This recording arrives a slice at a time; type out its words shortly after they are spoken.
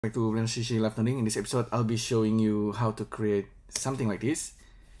Back to LIVENODING. In this episode, I'll be showing you how to create something like this.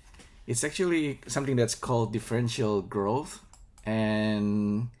 It's actually something that's called differential growth,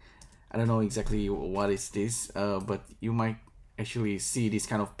 and I don't know exactly what is this, but you might actually see this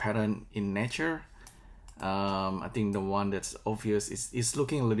kind of pattern in nature. I think the one that's obvious is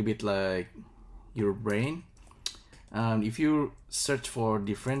looking a little bit like your brain. If you search for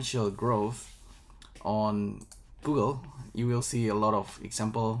differential growth on Google, you will see a lot of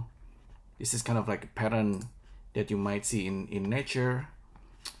example. This is kind of like a pattern that you might see in nature.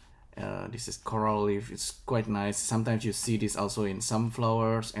 This is coral leaf. It's quite nice. Sometimes you see this also in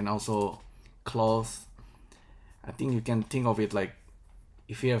sunflowers and also cloth. I think you can think of it like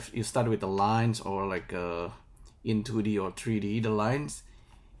if you start with the lines, or like in 2D or 3D, the lines,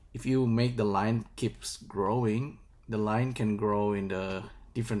 if you make the line keeps growing, the line can grow in the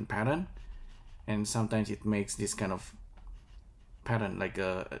different pattern, and sometimes it makes this kind of pattern like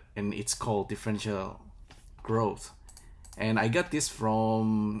and it's called differential growth. And I got this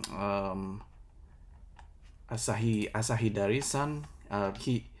from Asahidari-san. I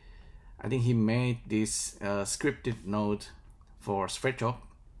think he made this scripted node for SVerchok.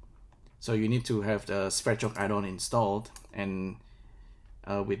 So you need to have the SVerchok add-on installed, and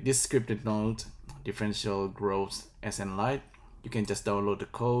with this scripted node, Differential Growth SNL, you can just download the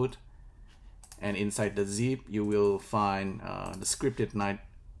code, and inside the zip you will find the scripted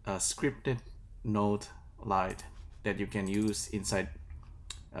node light that you can use inside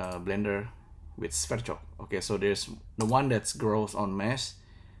Blender with SVerchok. Okay, so there's the one that grows on mesh,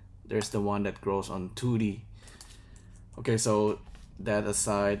 there's the one that grows on 2D. Okay, so that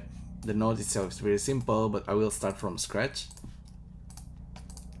aside, the node itself is very simple, but I will start from scratch.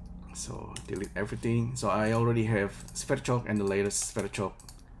 So delete everything. So I already have SVerchok and the latest SVerchok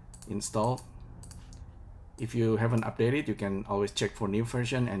installed. If you haven't updated, you can always check for new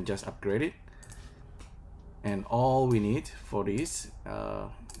version and just upgrade it. And all we need for this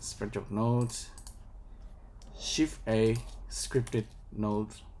SVerchok nodes, Shift A, scripted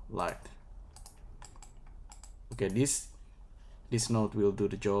node light. Okay, this node will do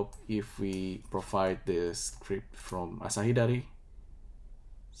the job if we provide the script from Asahidari.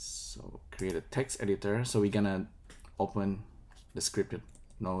 So create a text editor. So we're gonna open the scripted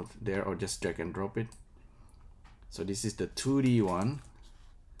node there, or just drag and drop it. So this is the 2D one.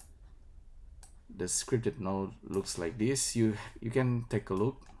 The scripted node looks like this. You can take a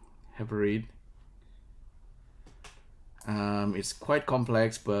look, have a read. It's quite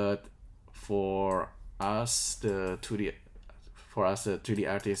complex, but for us the 2D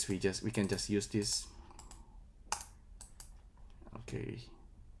artists, we can just use this. Okay.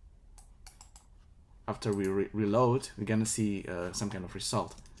 After we reload, we're gonna see some kind of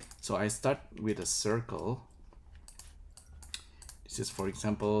result. So I start with a circle. This is, for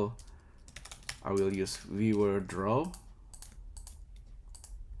example, I will use viewer draw.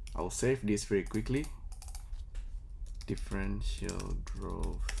 I'll save this very quickly. Differential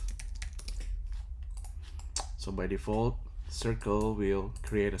growth. So by default, circle will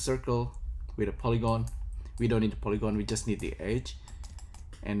create a circle with a polygon. We don't need a polygon, we just need the edge.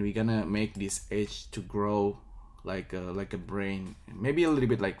 And we're gonna make this edge to grow like a brain, maybe a little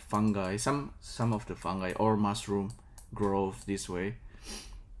bit like fungi. Some of the fungi or mushroom grow this way.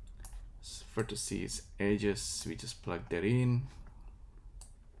 Vertices, edges, we just plug that in,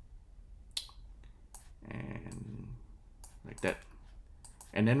 and like that.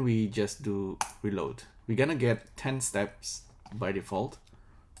 And then we just do reload. We're gonna get 10 steps by default.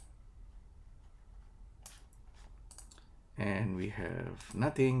 And we have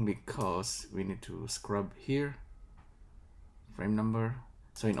nothing because we need to scrub here, frame number.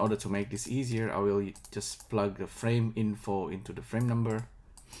 So in order to make this easier, I will just plug the frame info into the frame number,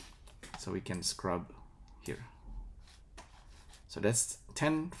 so we can scrub here. So that's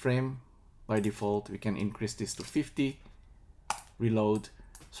 10 frame by default. We can increase this to 50, reload.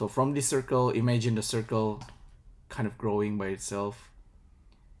 So from this circle, imagine the circle kind of growing by itself,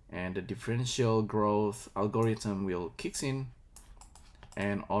 and the differential growth algorithm will kicks in,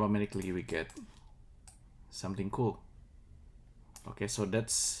 and automatically we get something cool. Okay, so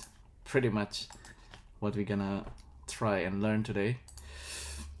that's pretty much what we're gonna try and learn today.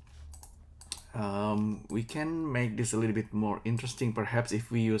 We can make this a little bit more interesting perhaps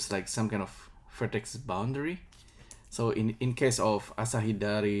if we use like some kind of vertex boundary. So in case of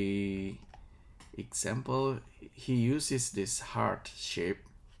Asahidari example, he uses this heart shape.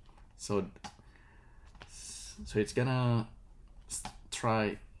 So it's gonna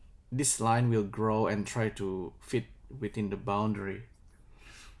try, this line will grow and try to fit within the boundary.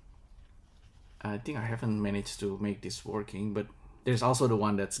 I think I haven't managed to make this working, but There's also the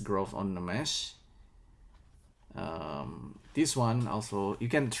one that's growth on the mesh. This one also you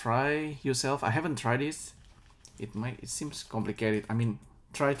can try yourself. I haven't tried this. It seems complicated. I mean,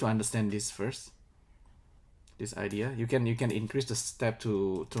 try to understand this first. This idea. You can increase the step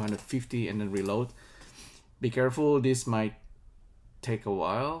to 250 and then reload. Be careful, this might take a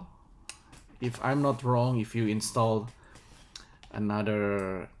while. If I'm not wrong, if you install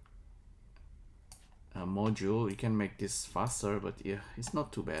another module, you can make this faster, but yeah, it's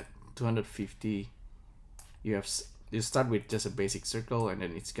not too bad. 250. You start with just a basic circle and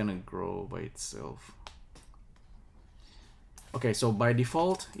then it's gonna grow by itself. Okay, so by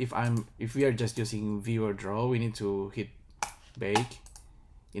default, if we are just using view or draw, we need to hit bake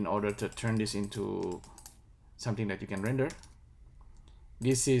in order to turn this into something that you can render.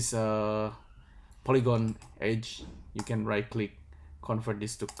 This is a polygon edge. You can right click, convert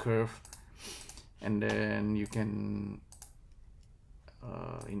this to curve, and then you can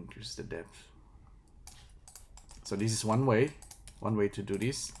increase the depth. So this is one way to do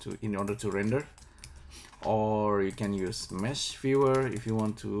this in order to render. Or you can use mesh viewer if you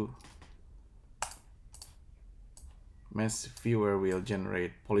want to. Mesh viewer will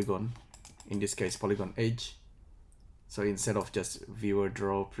generate polygon, in this case polygon edge. So instead of just viewer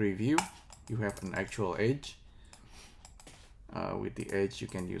draw preview, you have an actual edge. With the edge you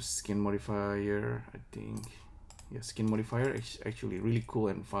can use skin modifier, I think. Yeah, skin modifier is actually really cool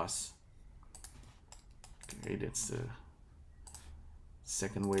and fast. Okay, that's the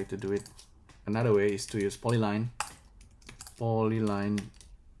second way to do it. Another way is to use polyline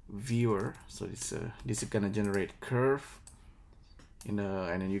viewer. So this is gonna generate curve and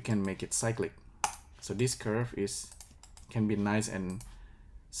then you can make it cyclic. So this curve can be nice and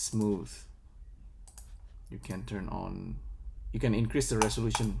smooth. You can increase the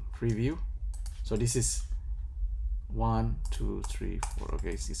resolution preview. So this is 1, 2, 3, 4.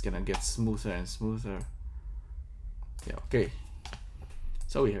 Okay, so it's gonna get smoother and smoother. Yeah, okay.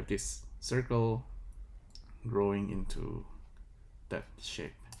 So we have this circle growing into that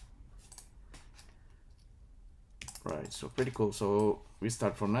shape. Right, so pretty cool. So we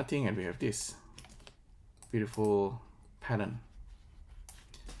start from nothing and we have this beautiful pattern.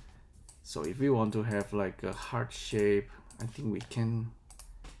 So if we want to have like a heart shape, I think we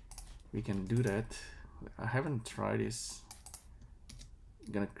can do that. I haven't tried this.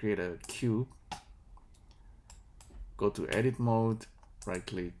 I'm gonna create a cube. Go to edit mode, right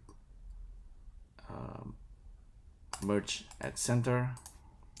click, merge at center.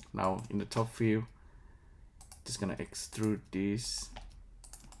 Now in the top view, just gonna extrude this.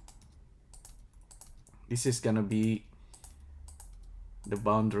 This is gonna be the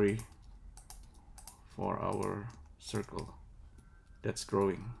boundary for our circle that's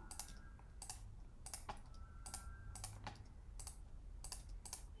growing.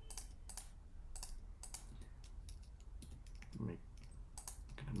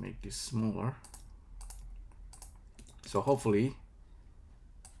 Gonna make this smaller. So hopefully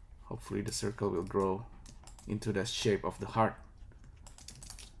the circle will grow into the shape of the heart.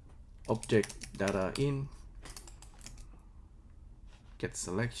 Object data in, get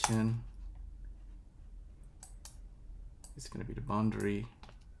selection. It's gonna be the boundary.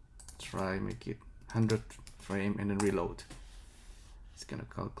 Try make it 100 frame and then reload. It's gonna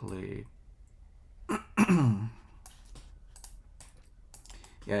calculate.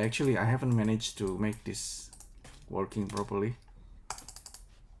 Yeah, actually I haven't managed to make this working properly.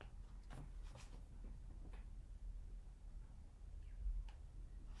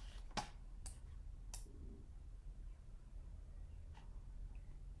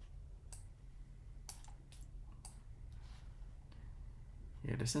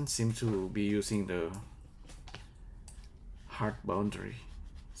 Yeah, it doesn't seem to be using the heart boundary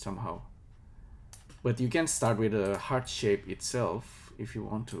somehow. But you can start with a heart shape itself if you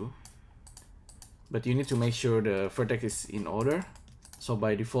want to. But you need to make sure the vertex is in order. So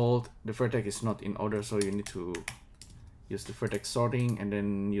by default, the vertex is not in order, so you need to use the vertex sorting and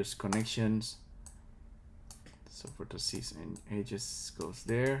then use connections. So vertices and edges goes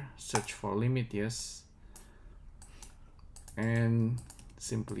there. Search for limit, yes. And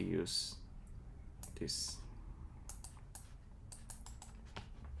simply use this.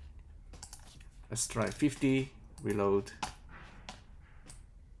 Let's try 50, reload.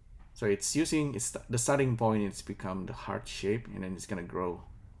 So it's the starting point, it's become the heart shape and then it's gonna grow.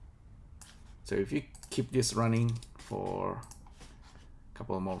 So if you keep this running for a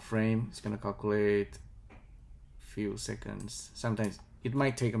couple more frames, it's gonna calculate few seconds. Sometimes it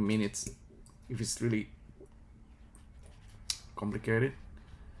might take a minute if it's really complicated.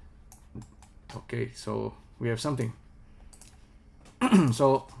 Okay, so we have something.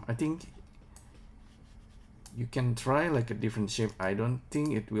 So I think you can try like a different shape. I don't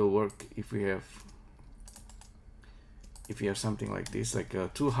think it will work if we have something like this, like a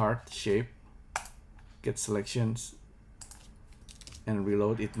too hard shape. Get selections and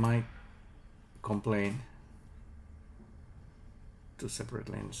reload. It might complain. Two separate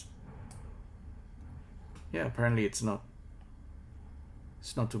lanes. Yeah, apparently it's not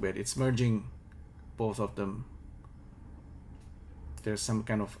too bad. It's merging both of them. There's some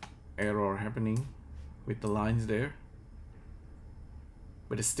kind of error happening with the lines there,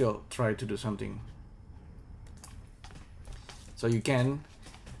 but it still try to do something. So you can,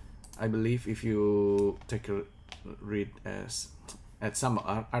 I believe, if you take a read at some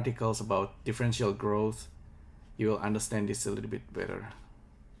articles about differential growth, you will understand this a little bit better.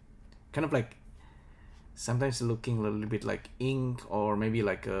 Kind of like sometimes looking a little bit like ink, or maybe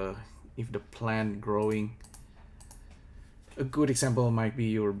like if the plant growing. A good example might be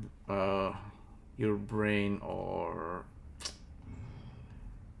your brain, or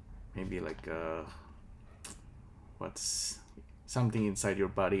maybe like what's something inside your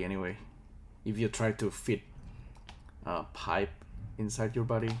body anyway. If you try to fit a pipe inside your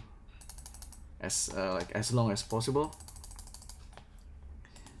body as long as possible,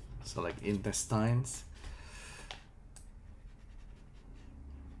 so like intestines.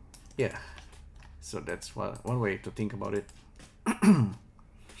 Yeah, so that's one way to think about it.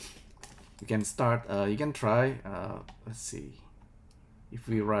 You can start, you can try, let's see, if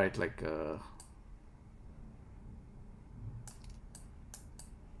we write like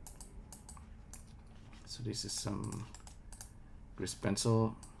so this is some grease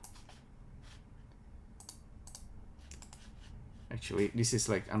pencil. Actually, this is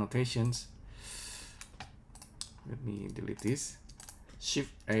like annotations. Let me delete this.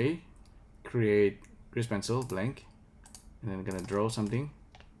 Shift A, create grease pencil, blank, and then I'm gonna draw something.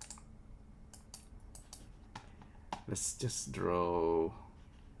 Let's just draw,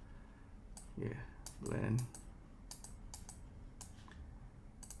 yeah, blend,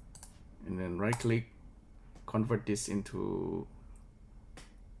 and then right click, convert this into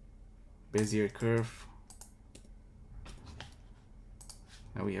Bezier curve.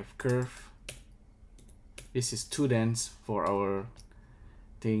 Now we have curve. This is too dense for our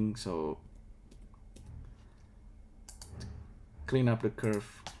thing, so clean up the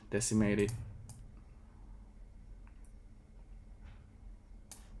curve, decimate it.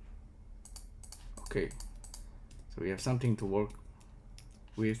 Okay, so we have something to work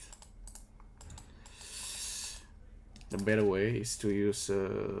with. The better way is to use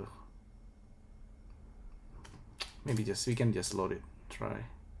maybe we can just load it. Try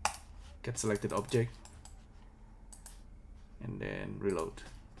get selected object and then reload.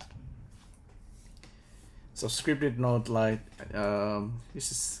 So scripted node light,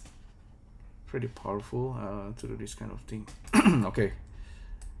 this is pretty powerful to do this kind of thing. Okay,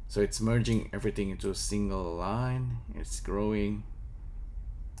 so it's merging everything into a single line. It's growing.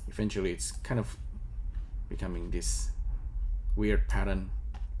 Eventually it's kind of becoming this weird pattern.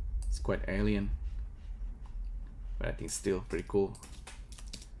 It's quite alien, but I think still pretty cool.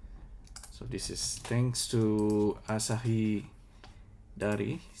 So this is thanks to Asahidari-san.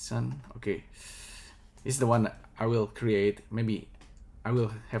 Okay, this is the one I will create. Maybe I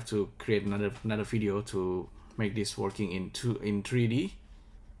will have to create another video to make this working in 3D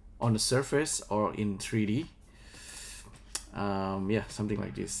on the surface or in 3D. Yeah, something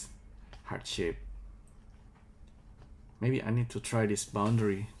like this, heart shape. Maybe I need to try this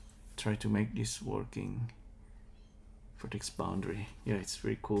boundary, try to make this working. Vertex boundary, yeah, it's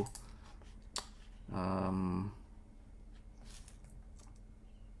very cool.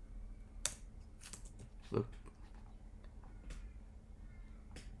 Look,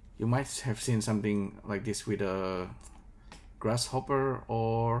 you might have seen something like this with a grasshopper,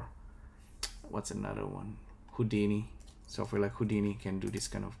 or what's another one, Houdini. Software like Houdini can do this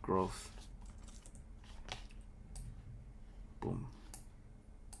kind of growth. Boom.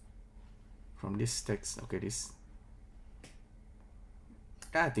 From this text, okay, this,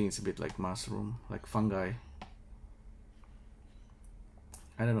 I think it's a bit like mushroom, like fungi.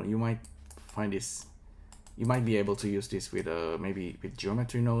 I don't know, you might find this, you might be able to use this with maybe with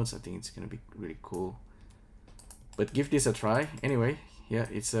geometry nodes. I think it's gonna be really cool. But give this a try anyway. Yeah,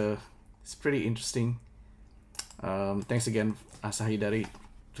 it's pretty interesting. Thanks again, Asahidari,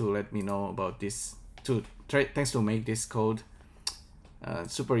 to let me know about this. Thanks to make this code.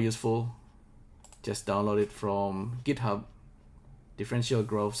 Super useful. Just download it from GitHub. Differential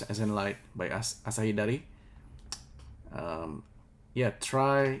Growth SNL by Asahidari. Yeah,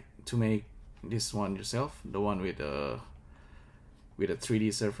 try to make this one yourself, the one with with a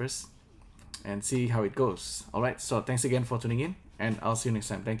 3D surface and see how it goes. Alright, so thanks again for tuning in, and I'll see you next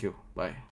time. Thank you. Bye.